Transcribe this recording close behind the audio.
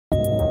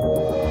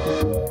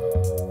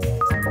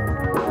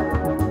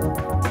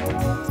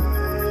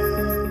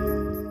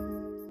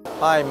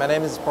Hi, my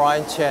name is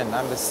Brian Chen.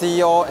 I'm the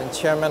CEO and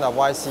Chairman of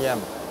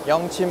YCM,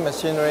 Yongqing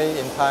Machinery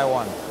in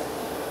Taiwan.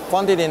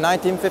 Founded in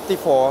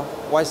 1954,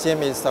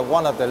 YCM is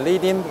one of the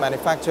leading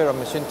manufacturers of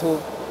machine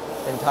tools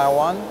in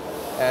Taiwan,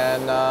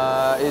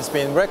 and it's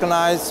been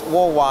recognized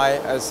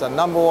worldwide as the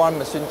 #1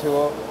 machine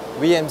tool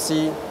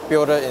VMC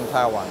builder in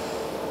Taiwan.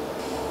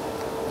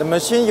 The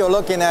machine you're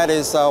looking at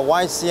is a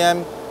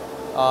YCM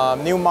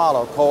new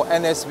model called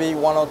NSV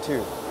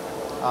 102.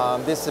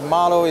 This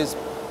model is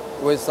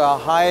with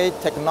high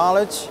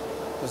technology,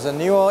 with a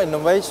newer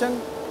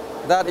innovation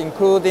that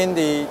including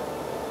the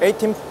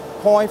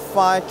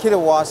 18.5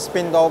 kilowatt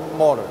spindle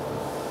motor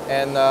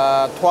and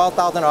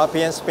 12,000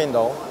 RPM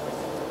spindle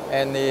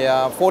and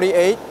the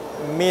 48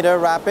 meter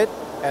rapid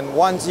and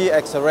 1G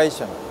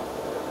acceleration.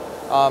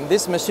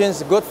 This machine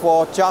is good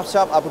for job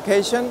shop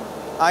application,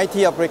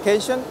 IT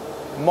application,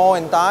 mold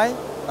and die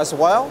as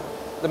well.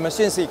 The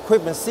machine is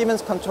equipped with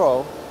Siemens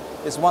control.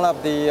 It's one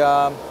of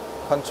the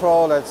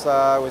control that's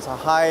with a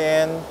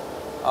high-end,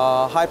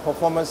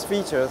 high-performance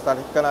features that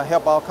are going to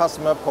help our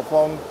customer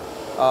perform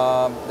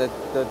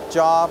the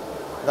job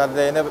that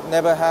they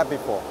never had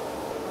before.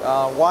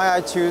 Why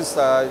I choose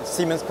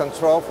Siemens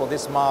control for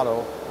this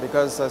model?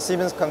 Because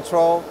Siemens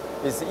control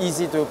is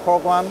easy to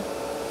program.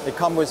 It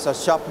comes with a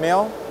shop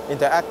mill,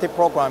 interactive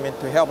programming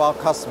to help our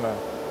customer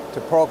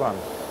to program.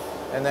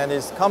 And then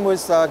it comes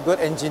with good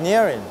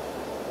engineering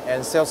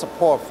and sales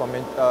support from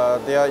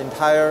their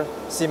entire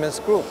Siemens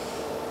group.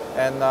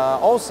 And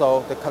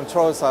also the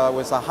controls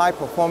with a high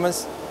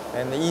performance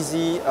and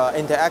easy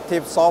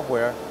interactive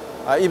software,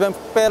 even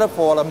better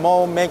for the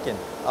mold making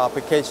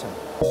application.